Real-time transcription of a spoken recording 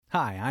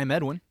Hi, I'm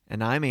Edwin.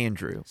 And I'm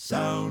Andrew.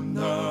 Sound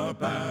the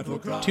battle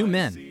cry. 2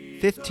 men,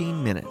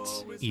 15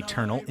 minutes.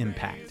 eternal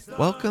impact.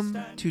 Welcome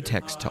to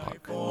Text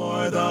Talk.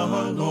 For the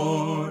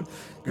Lord,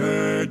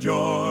 gird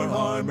your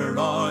armor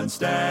on,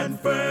 stand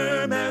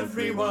firm,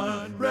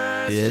 everyone.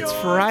 Rest It's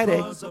your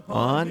Friday cause upon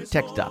on His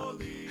Text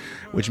Talk.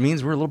 Which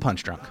means we're a little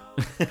punch drunk.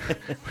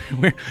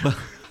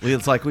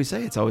 It's like we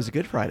say, it's always a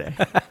good Friday.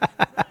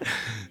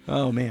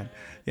 Oh, man.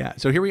 Yeah,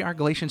 so here we are,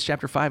 Galatians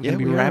chapter 5. Going to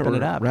be we are. wrapping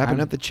it We're up. Wrapping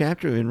up the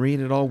chapter. We've been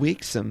reading it all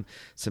week. Some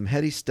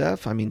heady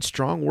stuff. I mean,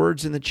 strong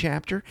words in the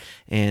chapter.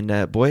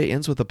 And boy, it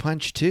ends with a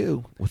punch,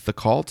 too, with the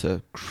call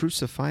to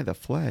crucify the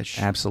flesh.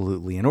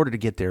 Absolutely. In order to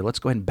get there, let's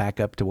go ahead and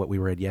back up to what we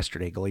read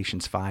yesterday,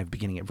 Galatians 5,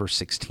 beginning at verse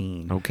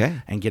 16.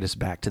 Okay. And get us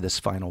back to this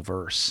final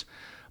verse.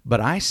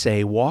 But I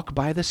say, walk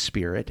by the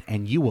Spirit,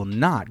 and you will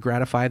not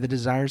gratify the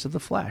desires of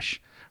the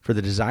flesh. For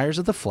the desires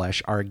of the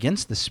flesh are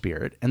against the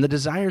Spirit, and the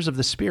desires of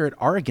the Spirit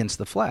are against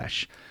the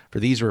flesh. For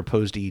these are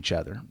opposed to each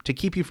other, to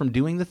keep you from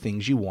doing the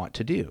things you want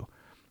to do.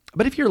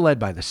 But if you're led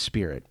by the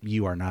Spirit,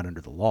 you are not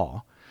under the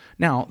law.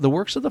 Now, the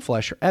works of the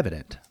flesh are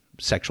evident: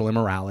 sexual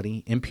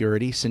immorality,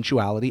 impurity,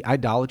 sensuality,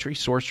 idolatry,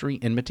 sorcery,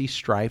 enmity,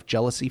 strife,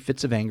 jealousy,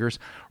 fits of anger,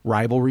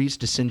 rivalries,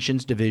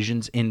 dissensions,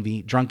 divisions,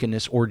 envy,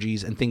 drunkenness,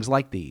 orgies, and things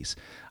like these.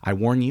 I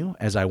warn you,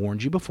 as I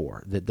warned you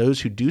before, that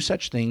those who do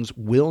such things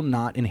will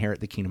not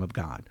inherit the kingdom of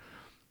God.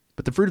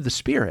 But the fruit of the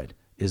Spirit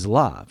is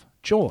love,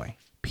 joy,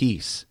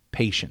 peace,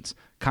 patience,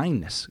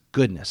 kindness,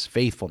 goodness,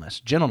 faithfulness,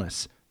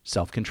 gentleness,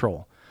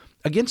 self-control.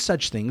 Against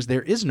such things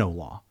there is no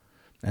law.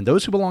 And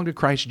those who belong to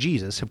Christ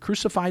Jesus have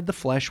crucified the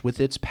flesh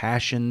with its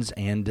passions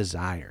and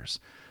desires.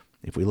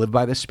 If we live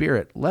by the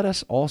Spirit, let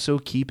us also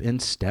keep in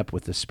step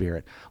with the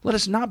Spirit. Let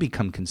us not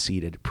become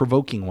conceited,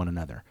 provoking one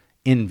another,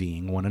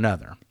 envying one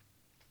another.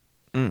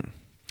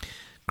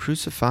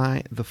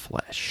 Crucify the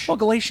flesh. Well,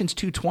 Galatians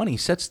 2:20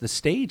 sets the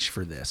stage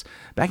for this.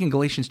 Back in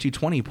Galatians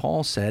 2:20,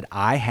 Paul said,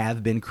 I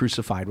have been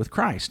crucified with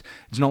Christ.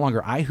 It's no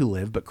longer I who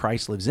live, but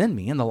Christ lives in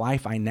me. And the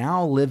life I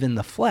now live in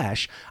the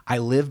flesh, I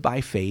live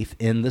by faith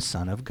in the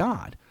Son of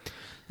God.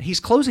 He's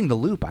closing the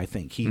loop, I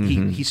think.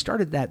 He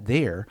started that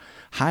there,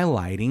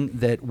 highlighting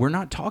that we're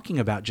not talking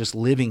about just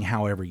living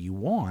however you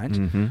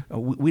want.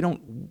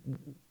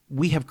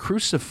 We have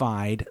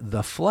crucified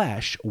the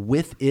flesh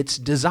with its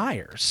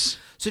desires.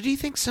 So do you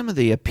think some of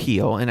the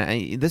appeal,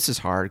 and this is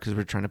hard because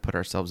we're trying to put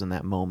ourselves in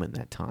that moment,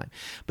 that time,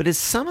 but is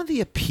some of the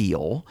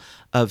appeal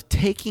of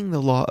taking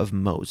the law of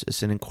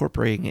Moses and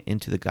incorporating it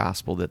into the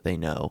gospel that they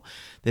know,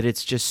 that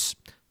it's just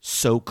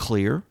so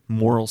clear,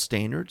 moral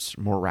standards,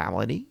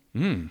 morality?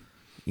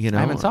 You know,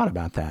 I haven't thought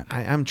about that.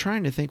 I'm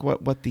trying to think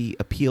what the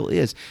appeal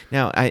is.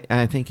 Now,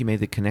 I think you made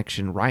the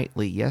connection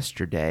rightly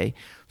yesterday.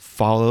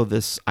 Follow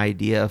this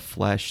idea of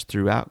flesh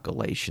throughout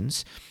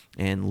Galatians,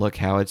 and look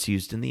how it's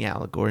used in the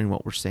allegory and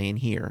what we're saying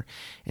here.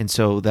 And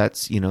so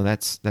that's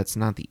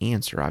not the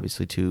answer,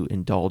 obviously, to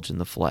indulge in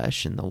the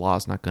flesh, and the law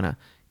is not going to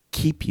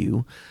keep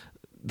you.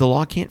 The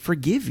law can't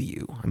forgive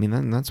you. I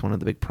mean, that's one of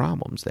the big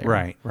problems there.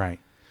 Right.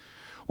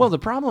 Well, the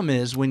problem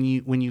is when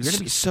you're going to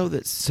be so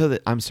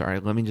that I'm sorry.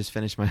 Let me just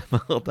finish my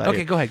little thought. Okay,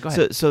 here. go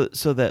ahead.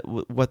 So that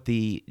what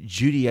the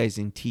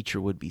Judaizing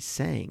teacher would be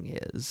saying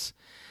is,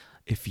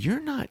 if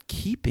you're not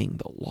keeping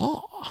the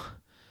law,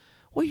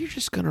 well, you're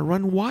just going to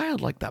run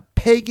wild like the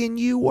pagan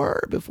you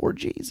were before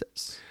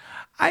Jesus.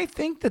 I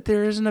think that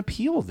there is an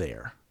appeal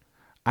there.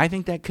 I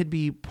think that could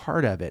be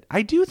part of it.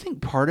 I do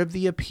think part of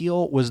the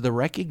appeal was the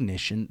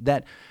recognition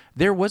that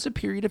there was a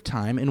period of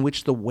time in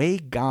which the way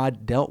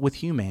God dealt with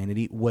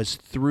humanity was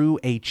through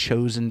a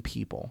chosen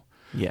people.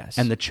 Yes.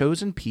 And the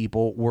chosen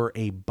people were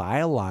a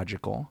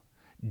biological,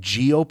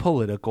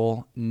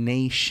 geopolitical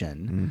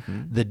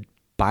nation. The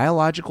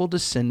biological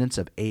descendants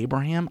of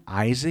Abraham,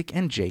 Isaac,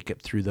 and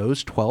Jacob through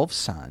those 12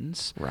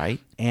 sons. Right.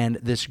 And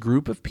this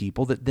group of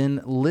people that then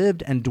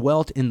lived and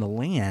dwelt in the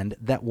land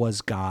that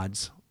was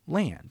God's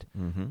land.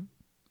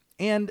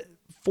 And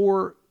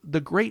for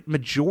the great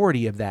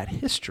majority of that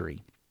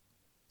history,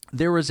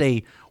 there was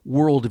a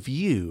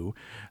worldview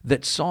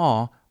that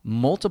saw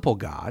multiple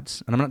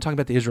gods, and I'm not talking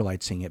about the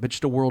Israelites seeing it, but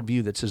just a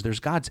worldview that says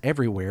there's gods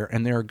everywhere,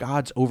 and there are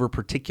gods over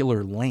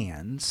particular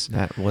lands.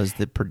 That was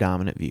the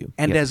predominant view.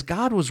 And as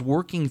God was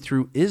working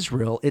through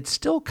Israel, it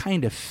still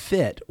kind of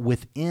fit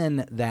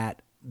within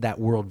that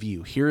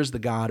worldview. Here's the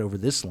God over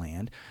this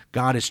land.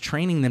 God is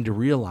training them to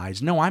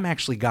realize, no, I'm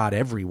actually God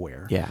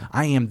everywhere. Yeah.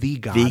 I am the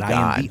God.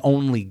 I am the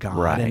only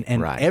God.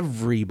 And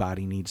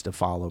everybody needs to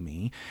follow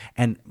me.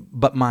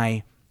 But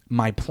my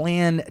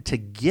plan to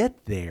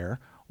get there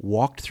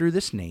walked through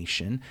this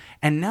nation,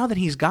 and now that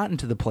he's gotten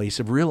to the place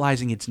of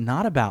realizing it's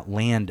not about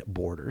land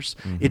borders,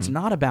 it's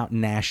not about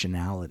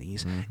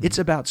nationalities, it's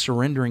about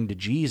surrendering to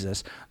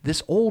Jesus,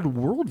 this old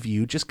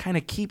worldview just kind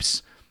of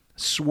keeps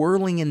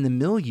swirling in the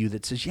milieu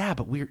that says, yeah,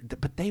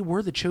 but they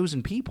were the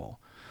chosen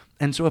people.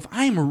 And so if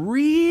I'm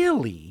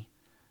really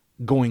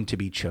going to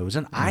be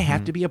chosen. I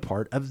have to be a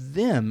part of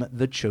them,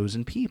 the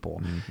chosen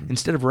people,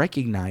 instead of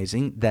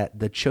recognizing that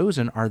the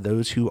chosen are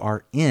those who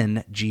are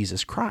in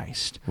Jesus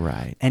Christ.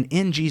 Right. And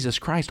in Jesus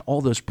Christ,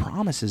 all those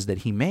promises that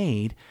he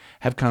made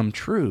have come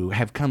true,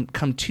 have come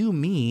to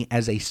me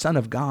as a son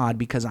of God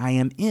because I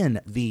am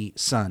in the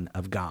Son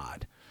of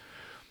God.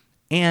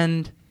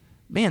 And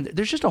man,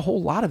 there's just a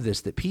whole lot of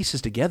this that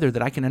pieces together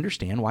that I can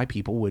understand why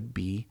people would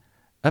be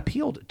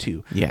appealed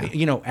to. Yeah.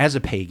 You know, as a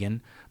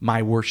pagan,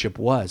 my worship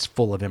was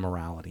full of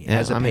immorality. Yeah,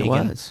 As a I mean, it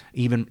pagan, was.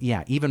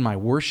 even my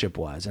worship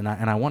was, and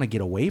I want to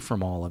get away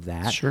from all of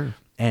that. Sure.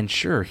 And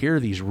sure, here are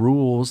these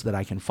rules that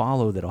I can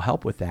follow that'll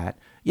help with that.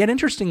 Yet,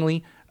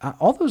 interestingly,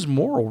 all those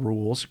moral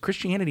rules,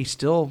 Christianity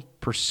still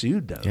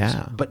pursued those,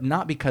 Yeah. but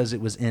not because it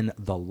was in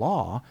the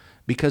law,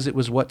 because it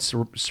was what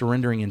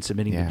surrendering and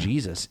submitting Yeah. to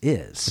Jesus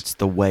is. It's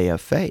the way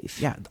of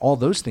faith. Yeah, all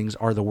those things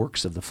are the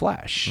works of the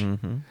flesh.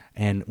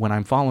 And when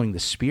I'm following the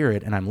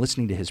Spirit and I'm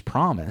listening to his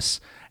promise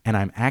and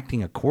I'm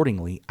acting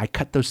accordingly, I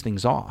cut those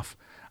things off.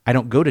 I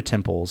don't go to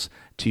temples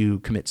to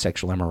commit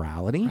sexual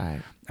immorality.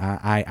 Right.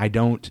 I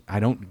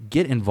don't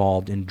get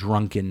involved in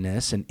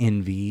drunkenness and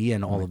envy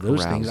and all of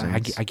those things. I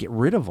get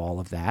rid of all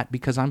of that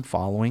because I'm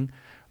following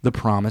the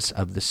promise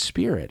of the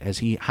Spirit as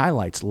he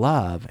highlights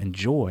love and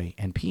joy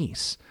and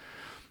peace.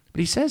 But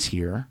he says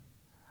here,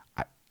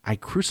 I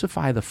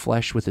crucify the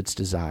flesh with its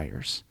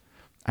desires.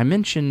 I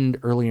mentioned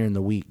earlier in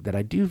the week that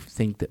I do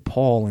think that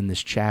Paul in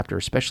this chapter,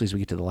 especially as we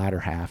get to the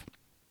latter half,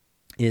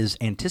 is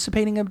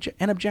anticipating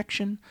an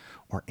objection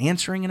or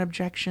answering an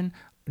objection,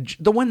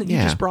 the one that you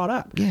just brought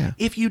up. Yeah.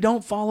 If you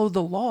don't follow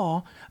the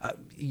law,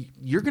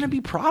 you're going to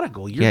be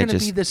prodigal. You're going to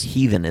be this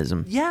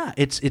heathenism. Yeah,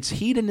 it's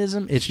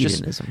hedonism. It's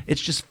Hedonism.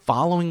 just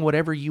following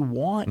whatever you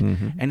want.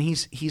 And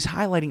he's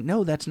highlighting,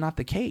 no, that's not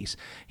the case.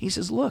 He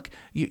says, look,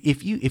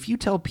 if you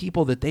tell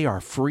people that they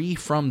are free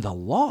from the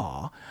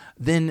law,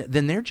 then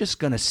they're just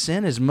going to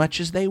sin as much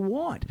as they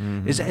want.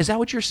 Is that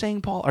what you're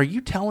saying, Paul? Are you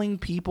telling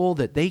people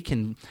that they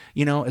can,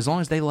 as long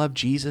as they love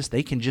Jesus,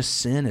 they can just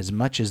sin as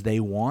much as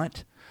they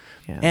want?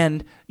 Yeah.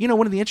 And,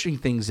 one of the interesting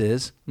things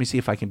is, let me see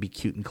if I can be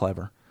cute and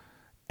clever.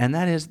 And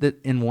that is that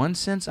in one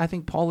sense, I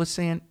think Paul is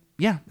saying,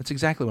 yeah, that's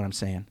exactly what I'm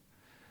saying.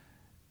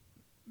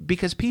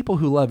 Because people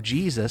who love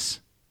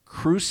Jesus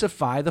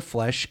crucify the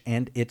flesh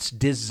and its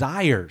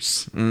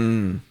desires.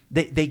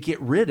 They get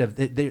rid of,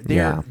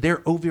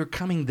 they're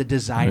overcoming the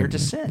desire to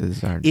sin.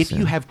 If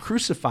you have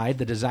crucified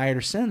the desire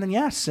to sin,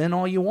 then sin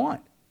all you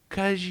want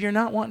because you're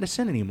not wanting to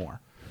sin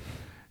anymore.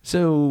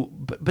 So,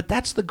 but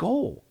that's the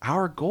goal.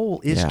 Our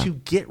goal is to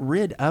get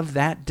rid of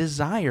that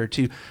desire,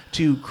 to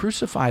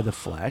crucify the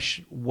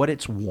flesh, what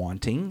it's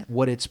wanting,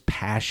 what its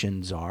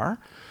passions are.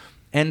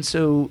 And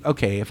so,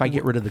 okay, if I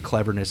get rid of the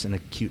cleverness and the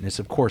cuteness,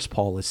 of course,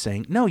 Paul is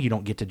saying, no, you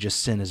don't get to just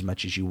sin as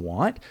much as you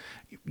want.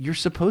 You're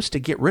supposed to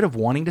get rid of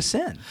wanting to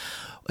sin.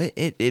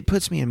 It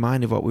puts me in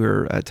mind of what we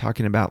were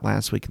talking about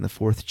last week in the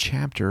 4th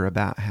chapter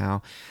about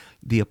how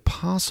the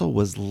apostle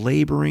was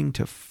laboring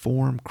to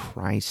form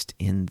Christ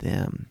in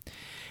them.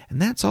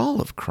 And that's all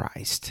of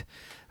Christ.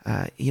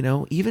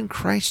 Even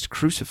Christ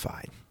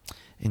crucified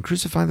and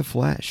crucify the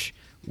flesh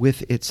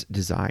with its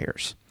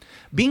desires.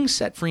 Being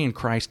set free in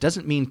Christ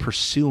doesn't mean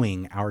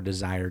pursuing our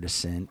desire to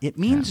sin. It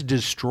means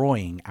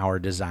destroying our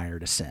desire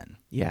to sin.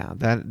 Yeah,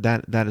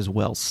 that is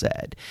well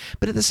said.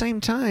 But at the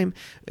same time,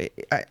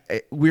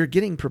 we're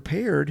getting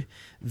prepared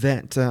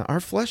that our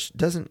flesh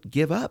doesn't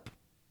give up.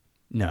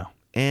 No.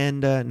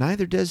 And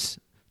neither does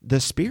the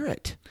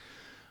Spirit.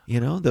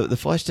 The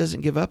flesh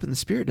doesn't give up and the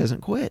Spirit doesn't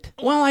quit.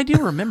 Well, I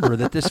do remember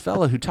that this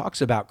fellow who talks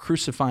about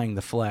crucifying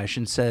the flesh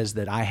and says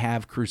that I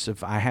have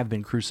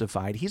been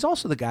crucified, he's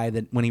also the guy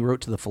that when he wrote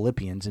to the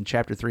Philippians in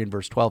chapter 3 and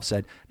verse 12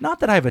 said,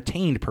 not that I've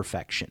attained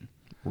perfection.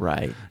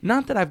 Right.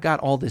 Not that I've got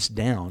all this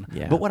down,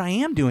 but what I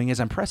am doing is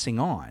I'm pressing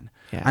on.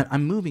 Yeah.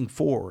 I'm moving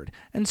forward.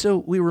 And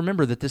so we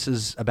remember that this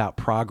is about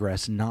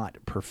progress, not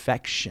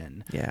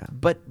perfection. Yeah.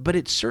 But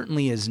it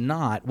certainly is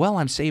not, well,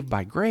 I'm saved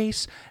by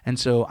grace, and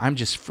so I'm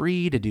just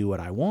free to do what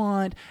I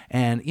want.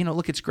 And,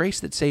 look, it's grace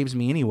that saves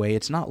me anyway.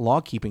 It's not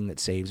law keeping that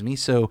saves me.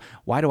 So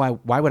why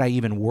would I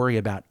even worry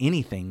about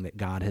anything that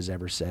God has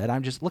ever said?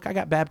 I'm just, look, I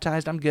got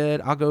baptized. I'm good.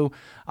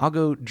 I'll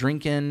go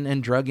drinking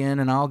and drugging,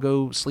 and I'll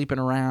go sleeping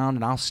around,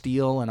 and I'll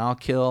steal and I'll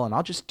kill, and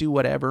I'll just do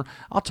whatever.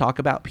 I'll talk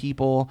about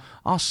people.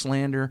 I'll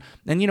slander.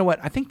 And you know what?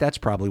 I think that's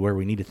probably where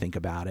we need to think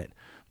about it.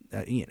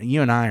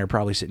 You and I are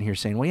probably sitting here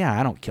saying, well, yeah,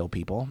 I don't kill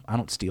people. I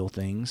don't steal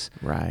things.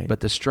 Right.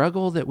 But the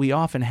struggle that we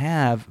often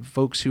have,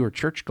 folks who are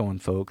church-going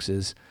folks,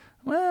 is,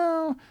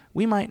 well,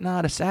 we might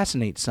not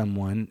assassinate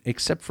someone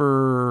except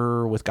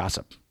for with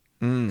gossip.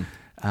 And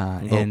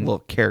little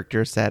character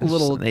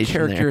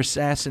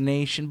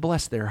assassination.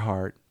 Bless their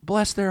heart.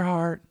 Bless their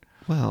heart.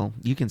 Well,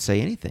 you can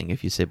say anything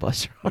if you say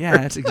bless their heart. Yeah,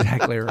 that's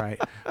exactly right.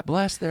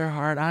 Bless their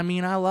heart. I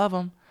mean, I love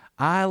them.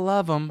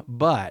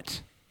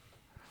 but,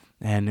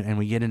 and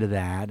we get into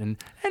that, and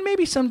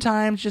maybe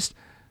sometimes just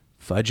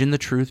fudging the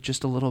truth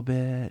just a little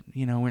bit.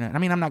 You know,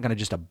 I'm not going to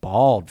just a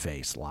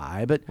bald-faced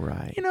lie, but,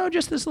 Right.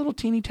 just this little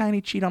teeny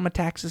tiny cheat on my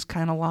taxes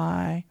kind of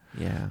lie.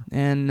 Yeah.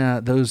 And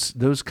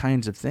those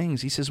kinds of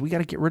things. He says we got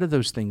to get rid of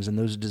those things and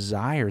those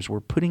desires.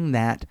 We're putting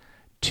that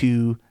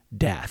to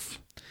death.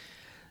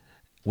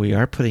 We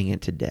are putting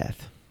it to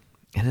death.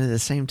 And at the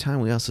same time,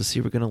 we also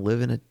see we're going to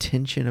live in a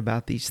tension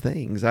about these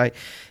things. And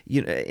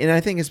I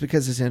think it's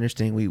because it's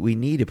interesting. We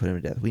need to put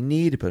them to death. We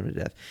need to put them to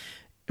death.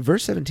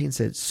 Verse 17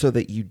 says, so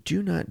that you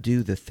do not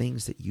do the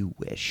things that you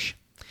wish.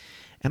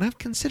 And I've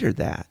considered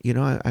that.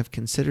 I've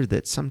considered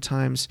that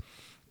sometimes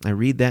I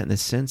read that in a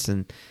sense,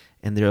 and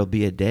there'll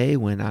be a day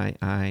when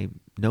I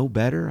know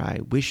better,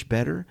 I wish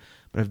better,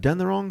 but I've done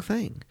the wrong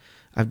thing.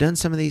 I've done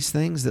some of these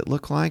things that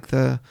look like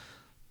the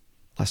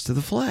lust of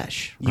the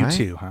flesh. You right?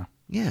 too, huh?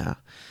 Yeah.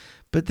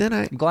 But then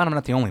I'm glad I'm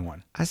not the only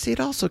one. I see it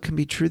also can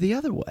be true the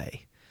other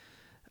way.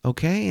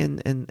 Okay?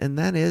 And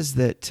that is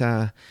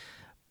that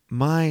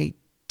my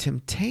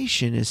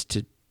temptation is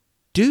to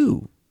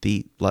do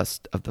the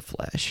lust of the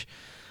flesh.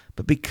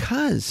 But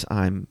because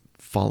I'm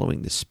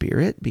following the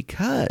Spirit,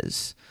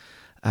 because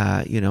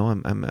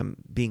I'm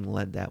being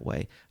led that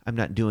way, I'm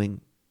not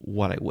doing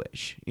what I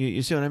wish.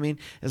 You see what I mean?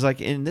 It's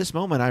like in this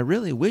moment, I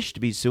really wish to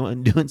be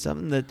doing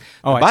something that the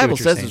Bible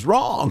says is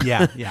wrong.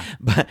 Yeah.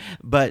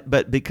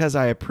 But because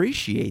I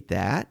appreciate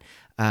that,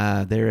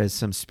 there is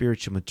some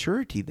spiritual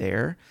maturity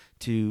there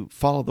to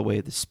follow the way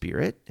of the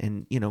Spirit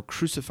and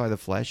crucify the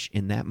flesh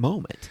in that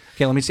moment.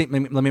 Okay, let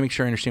me make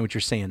sure I understand what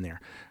you're saying there.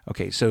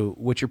 Okay, so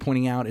what you're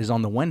pointing out is,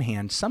 on the one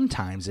hand,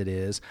 sometimes it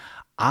is,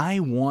 I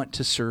want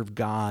to serve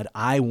God.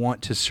 I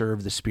want to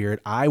serve the Spirit.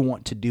 I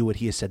want to do what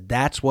He has said.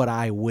 That's what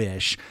I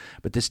wish.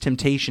 But this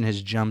temptation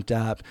has jumped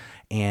up,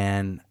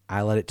 and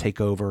I let it take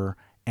over,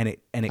 and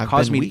it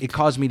caused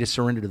me to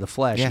surrender to the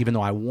flesh, even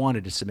though I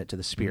wanted to submit to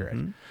the Spirit.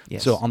 Mm-hmm.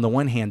 Yes. So on the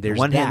one hand, there's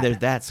that.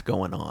 That's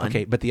going on.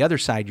 Okay, but the other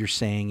side you're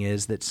saying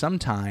is that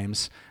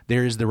sometimes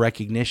there is the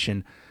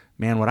recognition,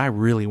 man, what I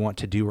really want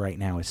to do right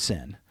now is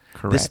sin.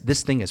 Correct.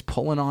 This thing is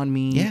pulling on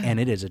me, and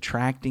it is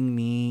attracting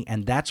me,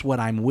 and that's what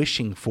I'm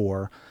wishing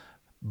for.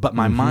 But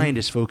my mind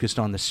is focused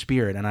on the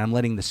Spirit, and I'm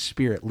letting the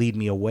Spirit lead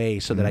me away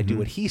so that I do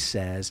what He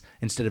says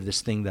instead of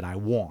this thing that I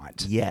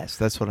want. Yes,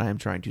 that's what I'm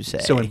trying to say.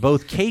 So in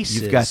both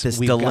cases, you've got this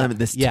dilemma,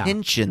 this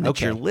tension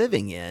that you're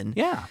living in.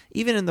 Yeah.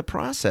 Even in the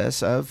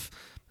process of,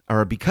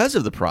 or because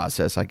of the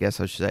process, I guess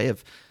I should say,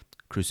 of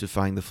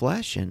crucifying the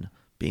flesh and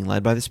being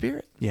led by the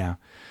Spirit. Yeah.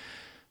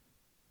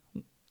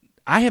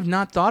 I have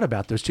not thought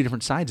about those two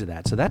different sides of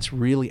that. So that's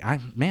really, I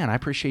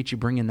appreciate you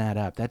bringing that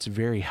up. That's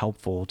very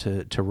helpful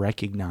to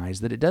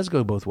recognize that it does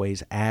go both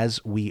ways as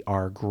we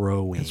are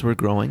growing. As we're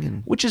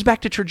growing. Which is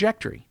back to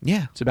trajectory.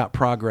 Yeah. It's about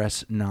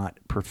progress, not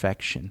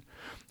perfection.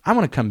 I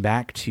want to come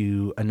back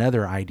to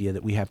another idea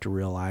that we have to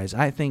realize.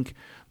 I think,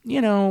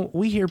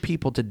 we hear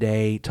people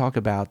today talk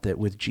about that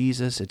with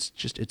Jesus,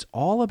 it's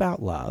all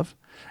about love.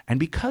 And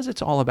because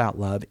it's all about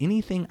love,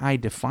 anything I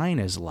define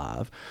as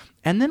love.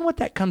 And then what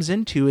that comes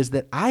into is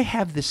that I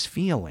have this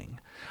feeling.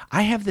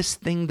 I have this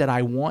thing that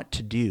I want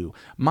to do.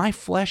 My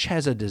flesh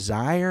has a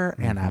desire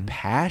and a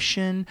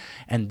passion,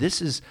 and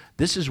this is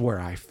where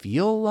I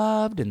feel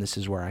loved, and this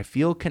is where I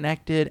feel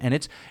connected, and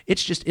it's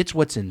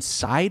what's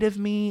inside of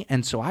me,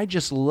 and so I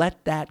just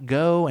let that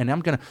go, and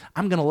I'm gonna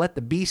let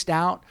the beast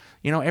out.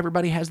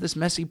 Everybody has this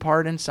messy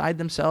part inside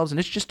themselves, and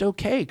it's just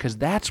okay because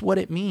that's what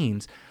it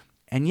means.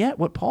 And yet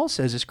what Paul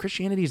says is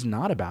Christianity is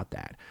not about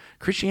that.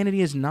 Christianity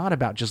is not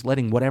about just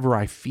letting whatever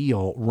I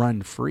feel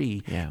run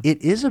free. Yeah.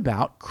 It is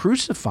about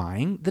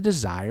crucifying the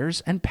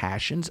desires and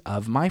passions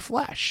of my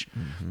flesh.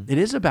 It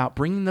is about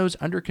bringing those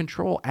under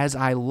control as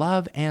I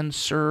love and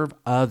serve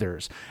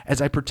others,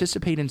 as I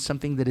participate in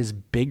something that is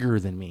bigger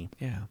than me.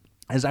 Yeah.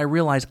 As I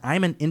realize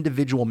I'm an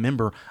individual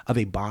member of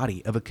a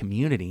body, of a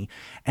community,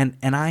 and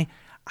I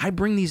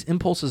bring these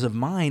impulses of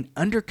mine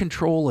under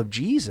control of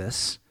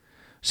Jesus,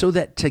 so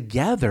that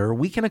together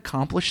we can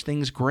accomplish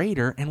things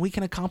greater and we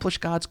can accomplish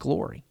God's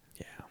glory.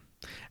 Yeah,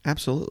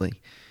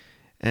 absolutely.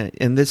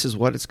 And this is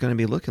what it's going to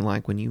be looking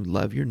like when you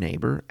love your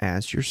neighbor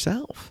as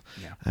yourself.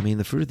 Yeah. I mean,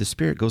 the fruit of the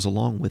Spirit goes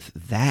along with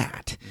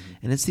that.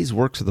 And it's these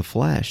works of the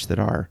flesh that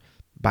are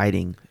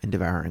biting and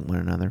devouring one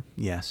another.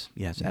 Yes,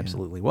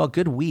 absolutely. Well,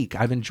 good week.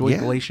 I've enjoyed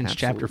Galatians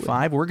chapter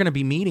 5. We're going to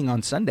be meeting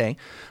on Sunday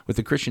with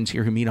the Christians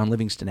here who meet on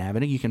Livingston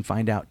Avenue. You can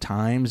find out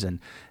times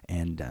and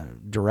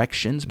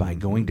directions by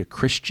going to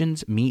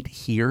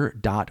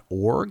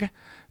christiansmeethere.org.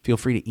 Feel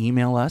free to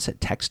email us at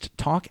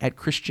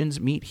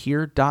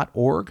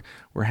texttalk@christiansmeethere.org.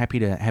 We're happy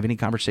to have any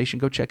conversation.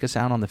 Go check us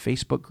out on the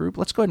Facebook group.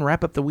 Let's go ahead and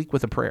wrap up the week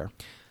with a prayer.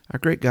 Our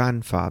great God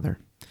and Father,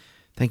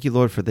 thank you,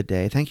 Lord, for the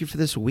day. Thank you for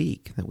this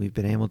week that we've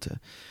been able to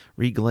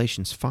read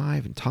Galatians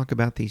 5 and talk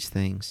about these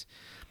things.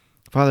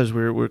 Father, as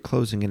we're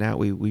closing it out,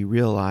 we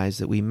realize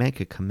that we make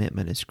a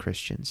commitment as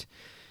Christians.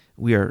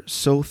 We are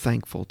so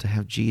thankful to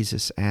have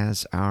Jesus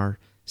as our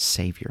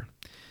Savior,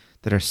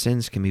 that our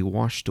sins can be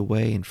washed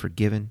away and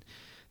forgiven,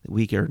 that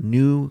we are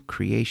new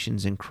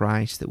creations in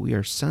Christ, that we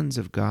are sons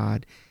of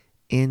God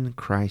in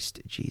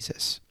Christ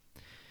Jesus.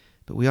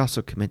 But we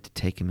also commit to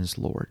take Him as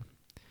Lord.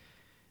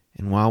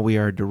 And while we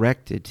are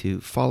directed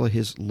to follow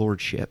his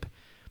lordship,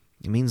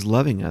 it means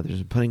loving others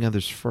and putting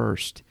others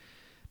first,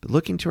 but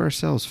looking to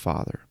ourselves,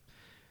 Father,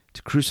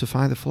 to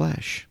crucify the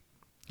flesh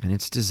and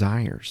its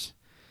desires.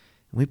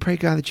 And we pray,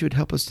 God, that you would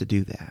help us to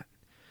do that.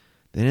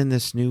 That in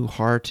this new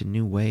heart and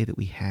new way that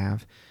we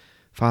have,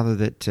 Father,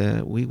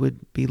 that we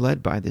would be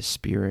led by this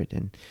Spirit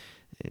and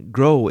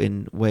grow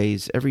in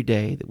ways every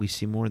day that we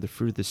see more of the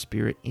fruit of the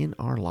Spirit in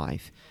our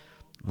life,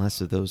 less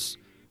of those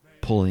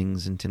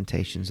pullings and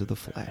temptations of the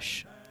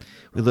flesh.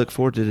 We look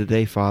forward to the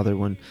day, Father,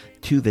 when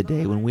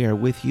we are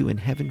with you in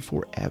heaven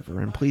forever.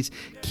 And please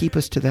keep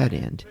us to that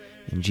end.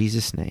 In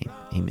Jesus' name,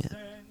 amen.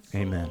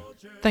 Amen.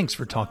 Thanks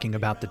for talking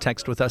about the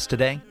text with us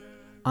today.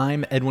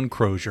 I'm Edwin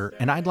Crozier,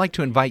 and I'd like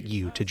to invite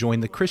you to join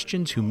the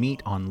Christians who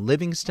meet on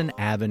Livingston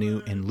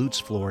Avenue in Lutz,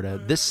 Florida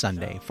this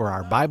Sunday for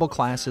our Bible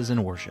classes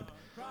and worship.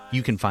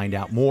 You can find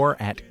out more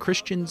at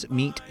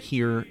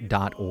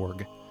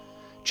christiansmeethere.org.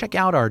 Check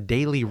out our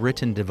daily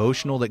written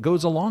devotional that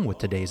goes along with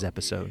today's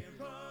episode.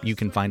 You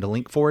can find a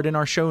link for it in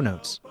our show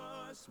notes.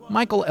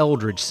 Michael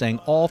Eldridge sang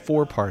all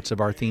 4 parts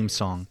of our theme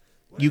song.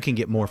 You can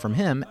get more from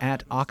him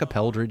at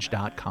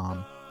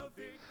acapeldridge.com.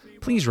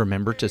 Please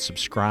remember to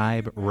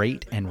subscribe,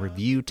 rate, and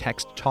review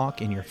Text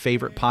Talk in your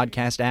favorite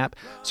podcast app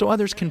so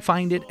others can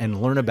find it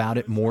and learn about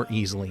it more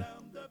easily.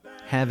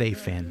 Have a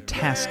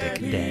fantastic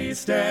day.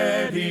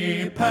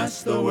 Steady,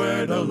 pass the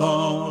word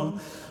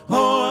along.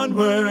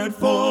 Onward,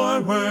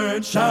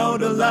 forward,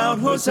 shout aloud,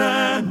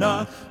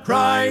 Hosanna.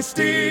 Christ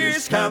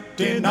is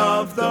captain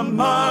of the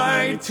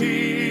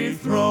mighty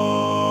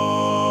throne.